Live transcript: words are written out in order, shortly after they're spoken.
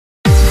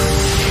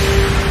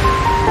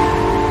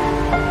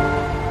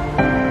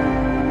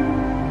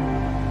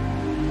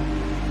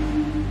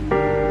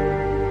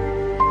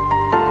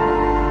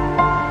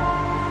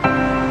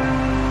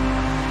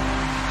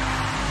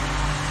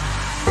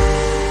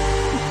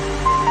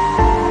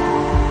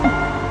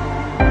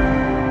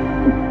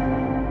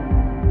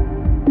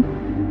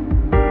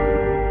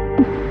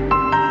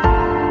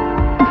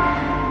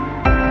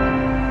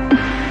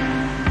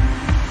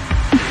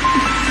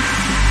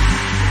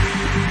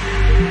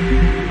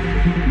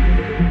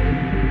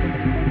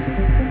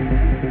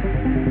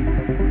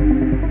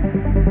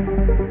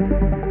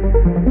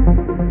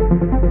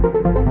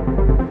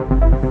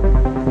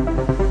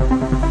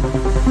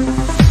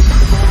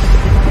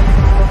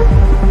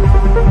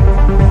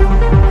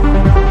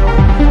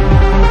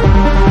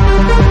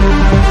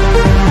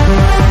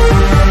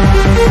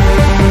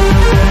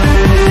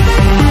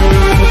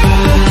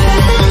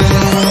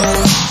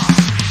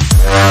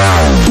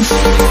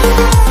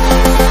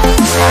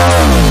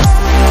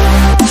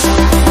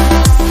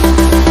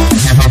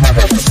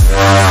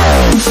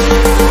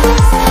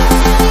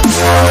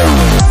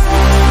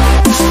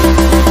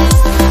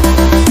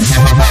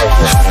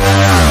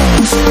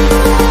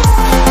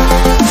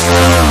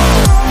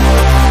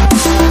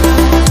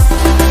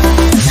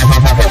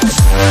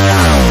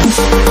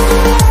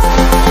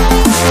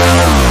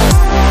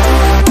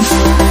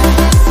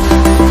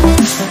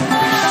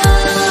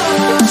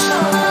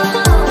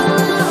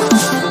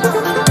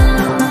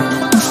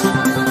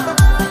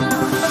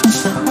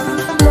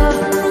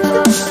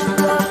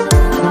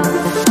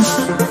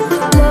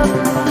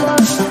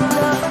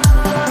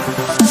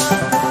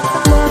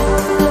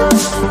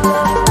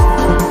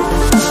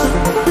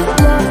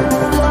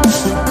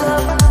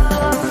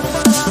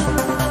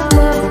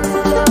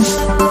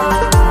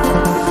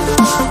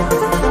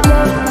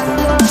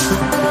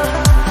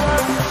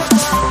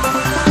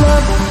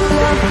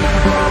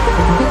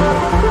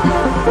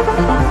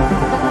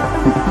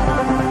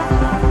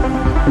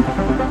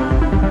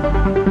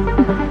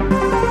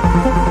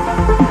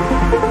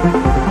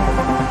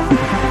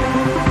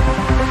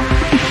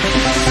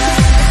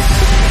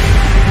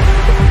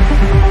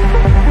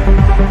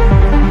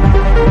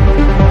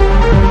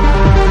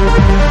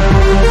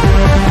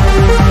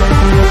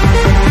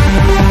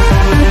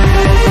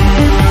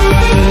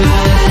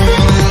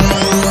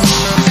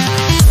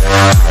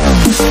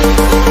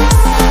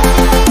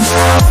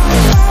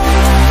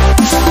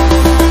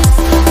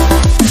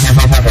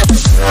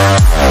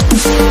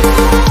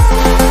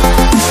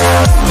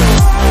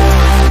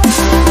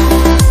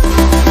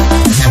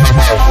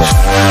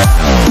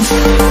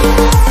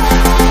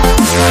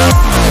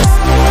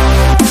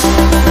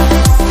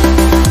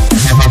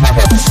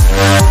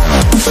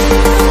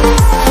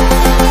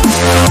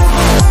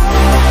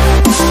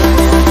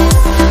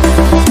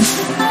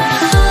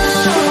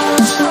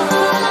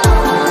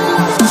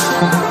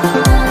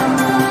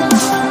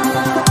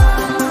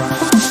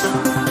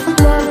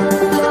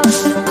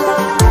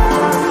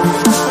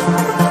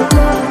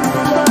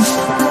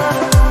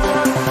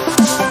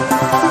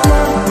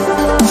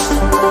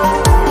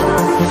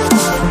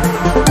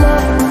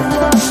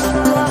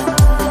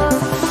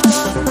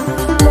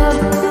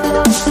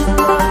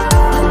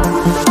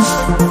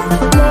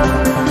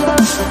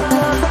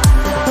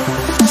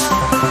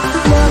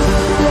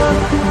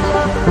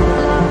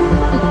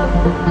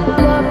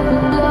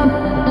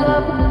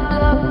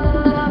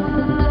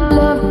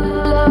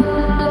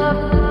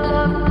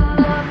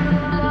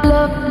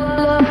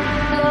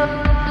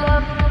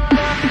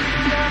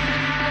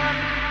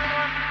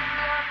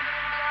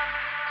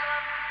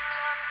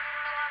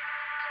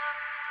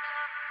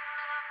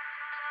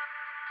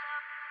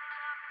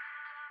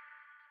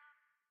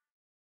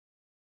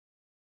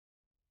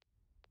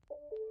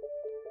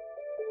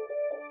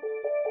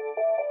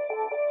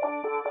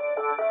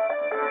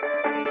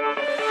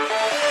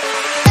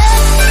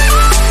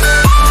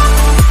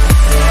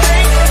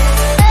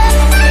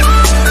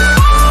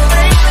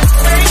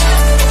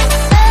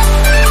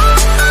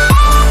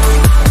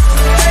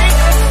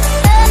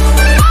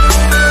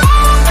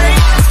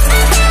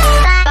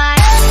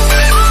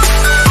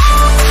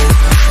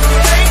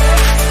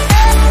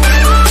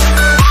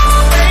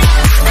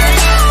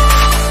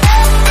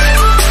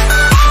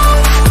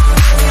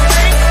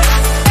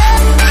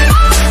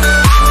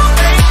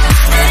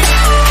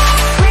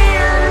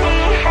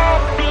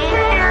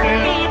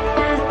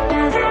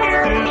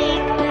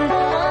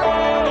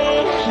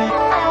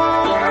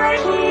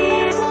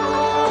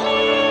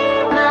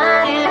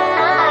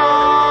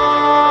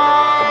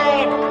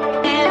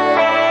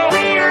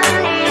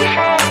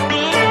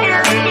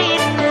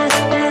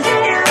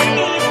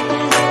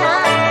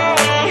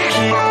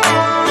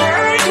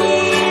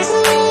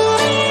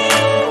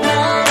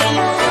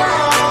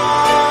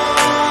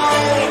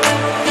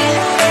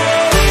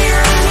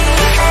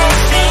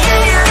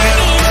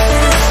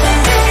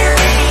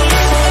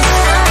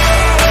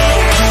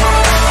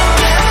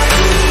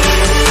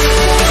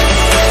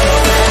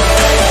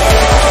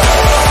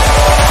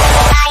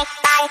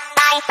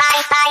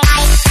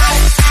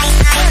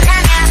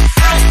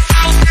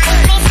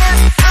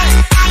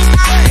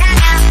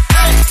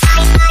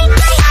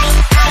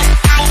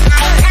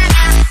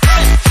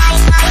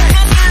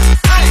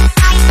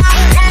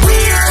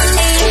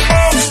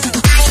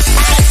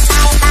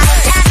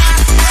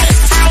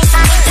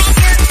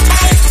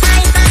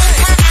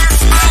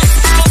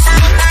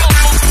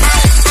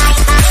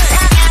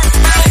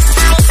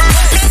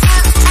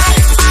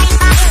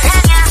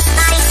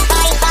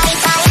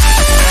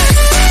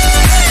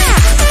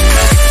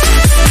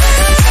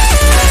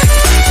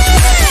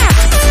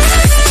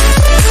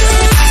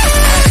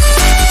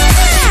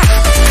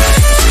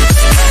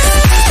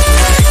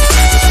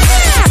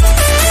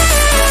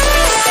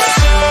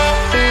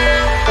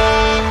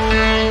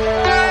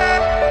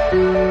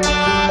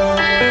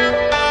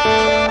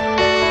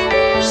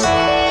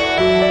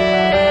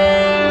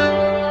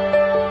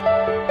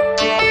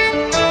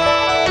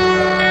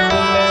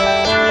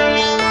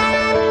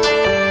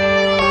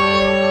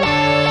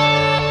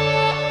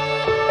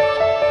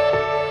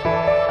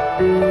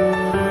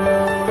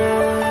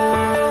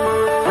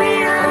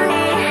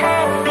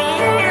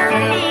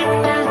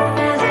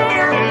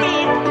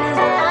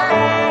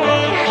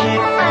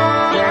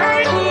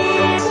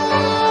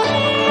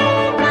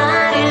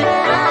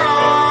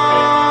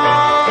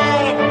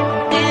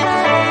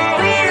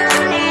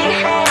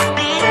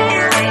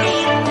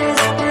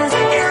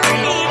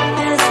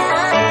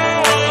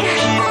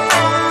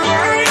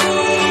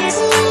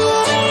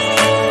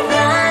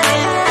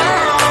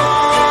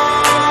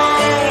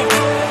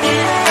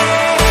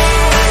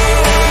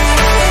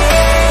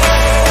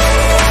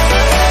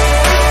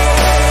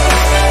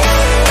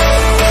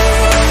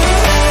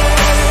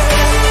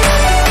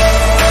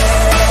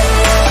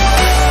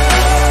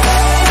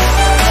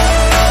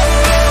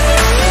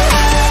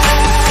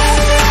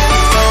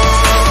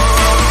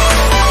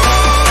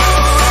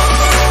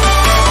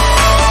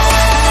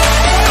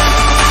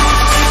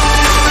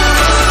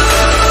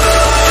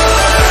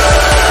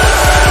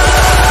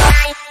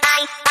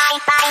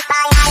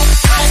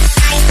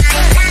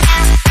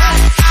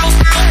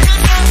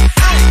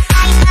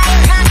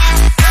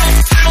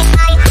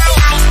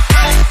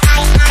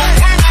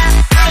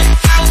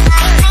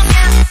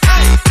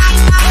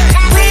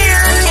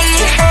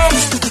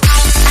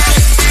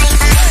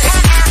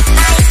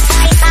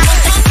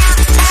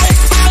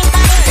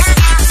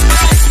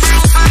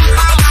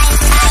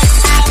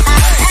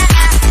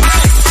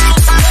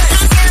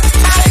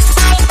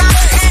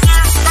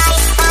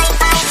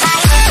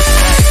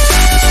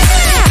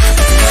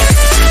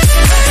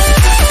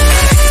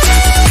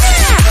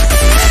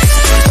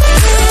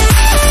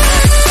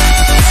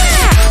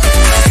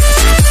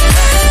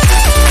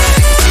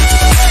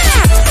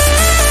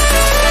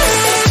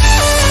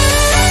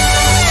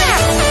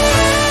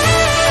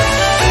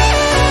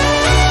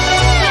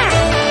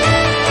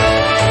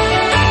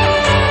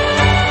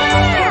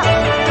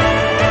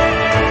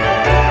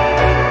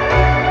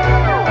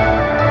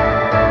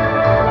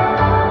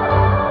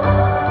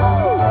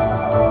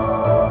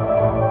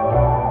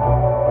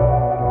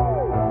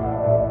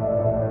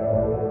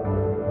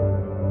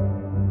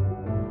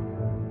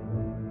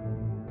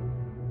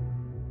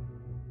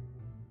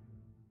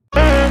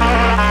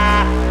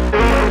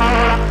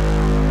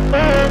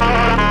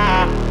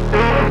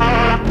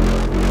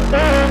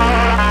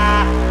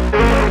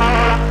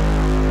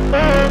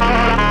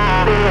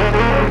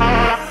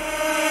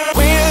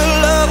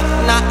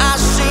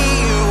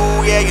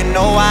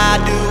know I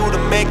do to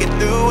make it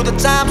through the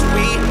times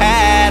we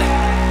had.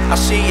 I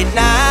see it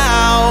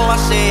now, I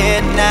see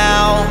it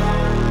now.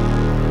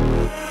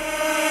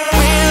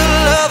 Real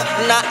love,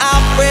 now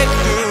I'll break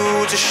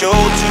through to show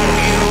to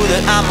you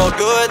that I'm more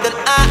good than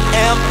I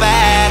am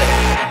bad.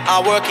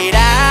 I'll work it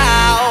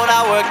out,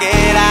 I'll work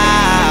it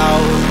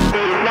out.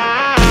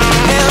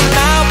 And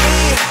I'll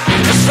be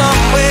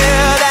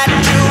somewhere that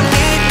you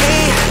need me,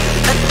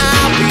 and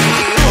I'll be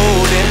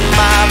holding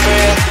my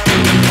breath,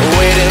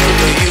 waiting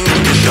for you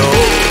to show.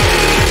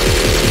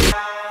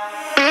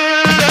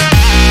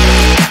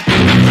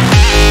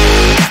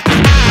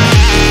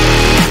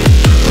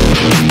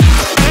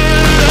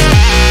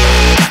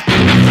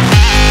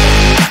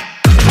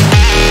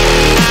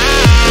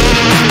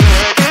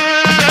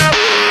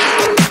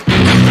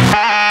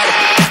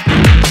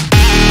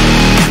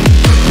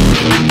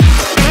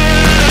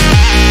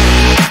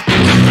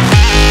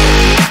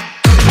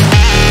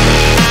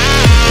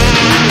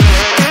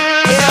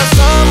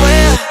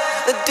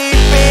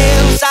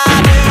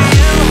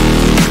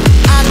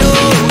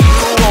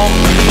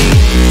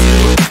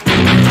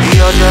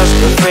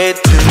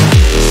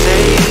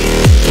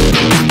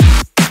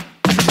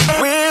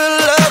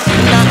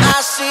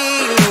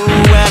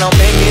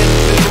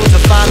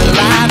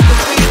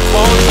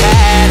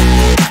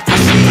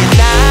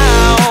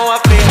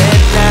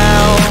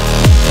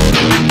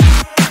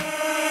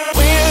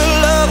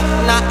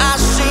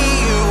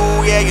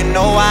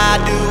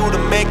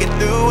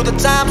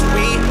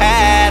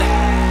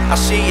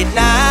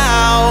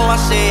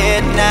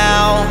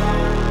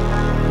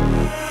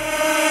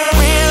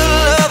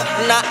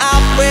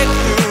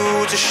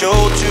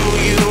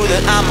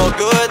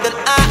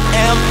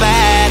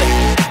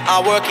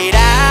 I'll work it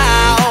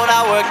out,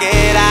 I'll work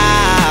it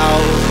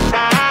out.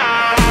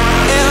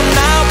 And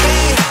I'll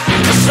be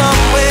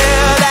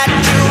somewhere that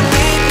you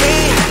need me,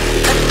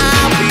 and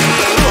I'll be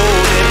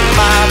holding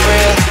my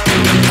breath,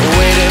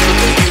 waiting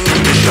for you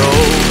to show.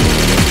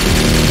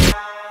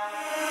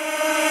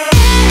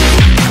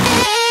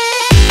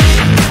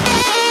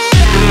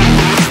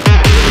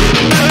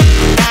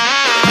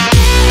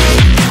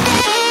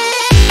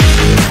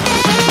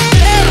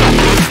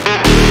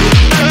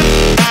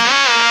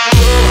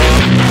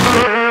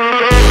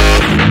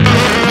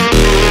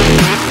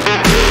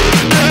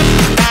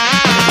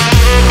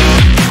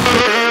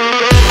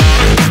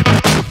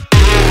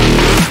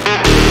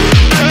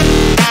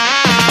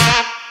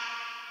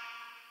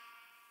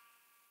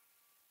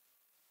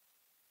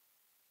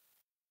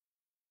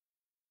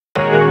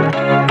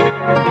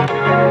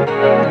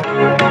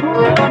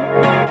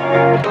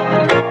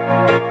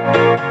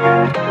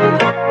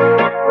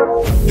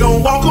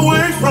 Don't walk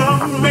away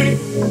from me.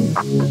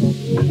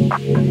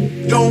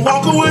 Don't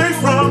walk away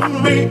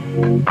from me.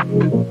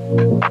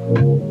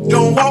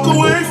 Don't walk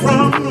away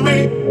from me.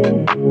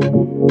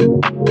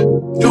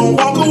 Don't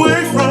walk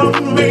away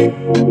from me.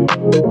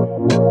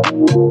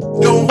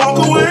 Don't walk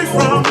away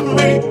from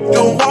me.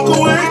 Don't walk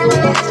away.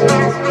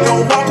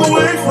 Don't walk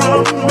away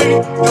from me.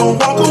 Don't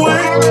walk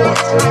away.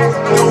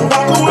 Don't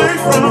walk away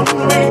from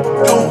me.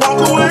 Don't walk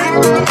away.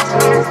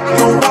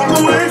 Don't walk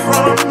away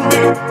from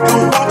me.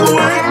 Don't walk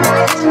away.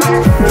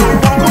 Don't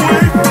walk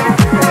away.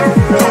 Don't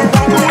walk away. Don't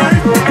walk away. Don't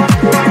walk away from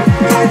me.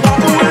 Don't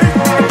walk away.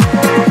 Don't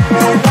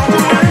walk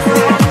away.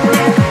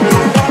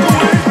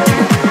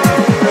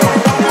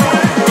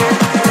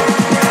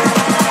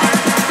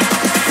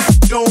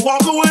 Don't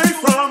walk away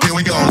from me. Here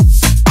we go.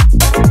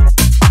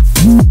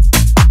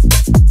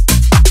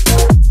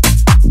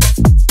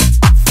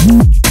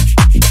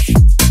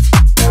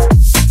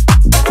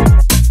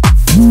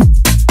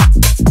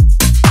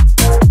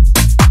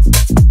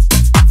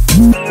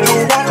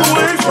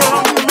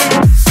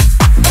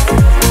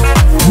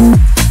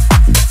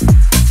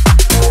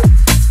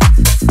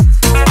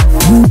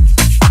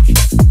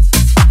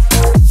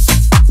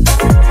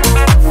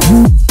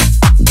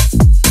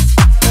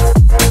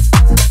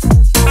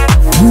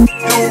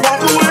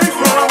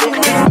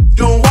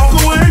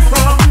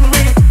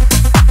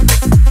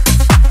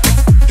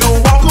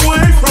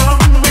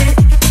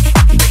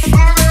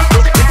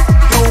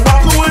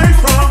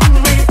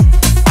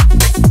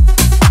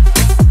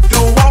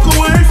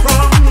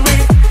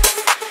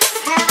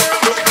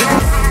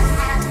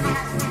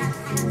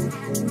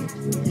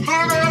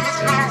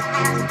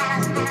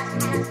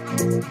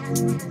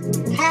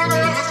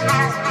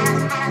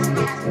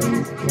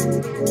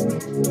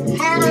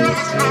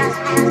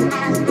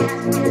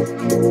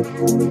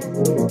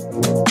 Thank you.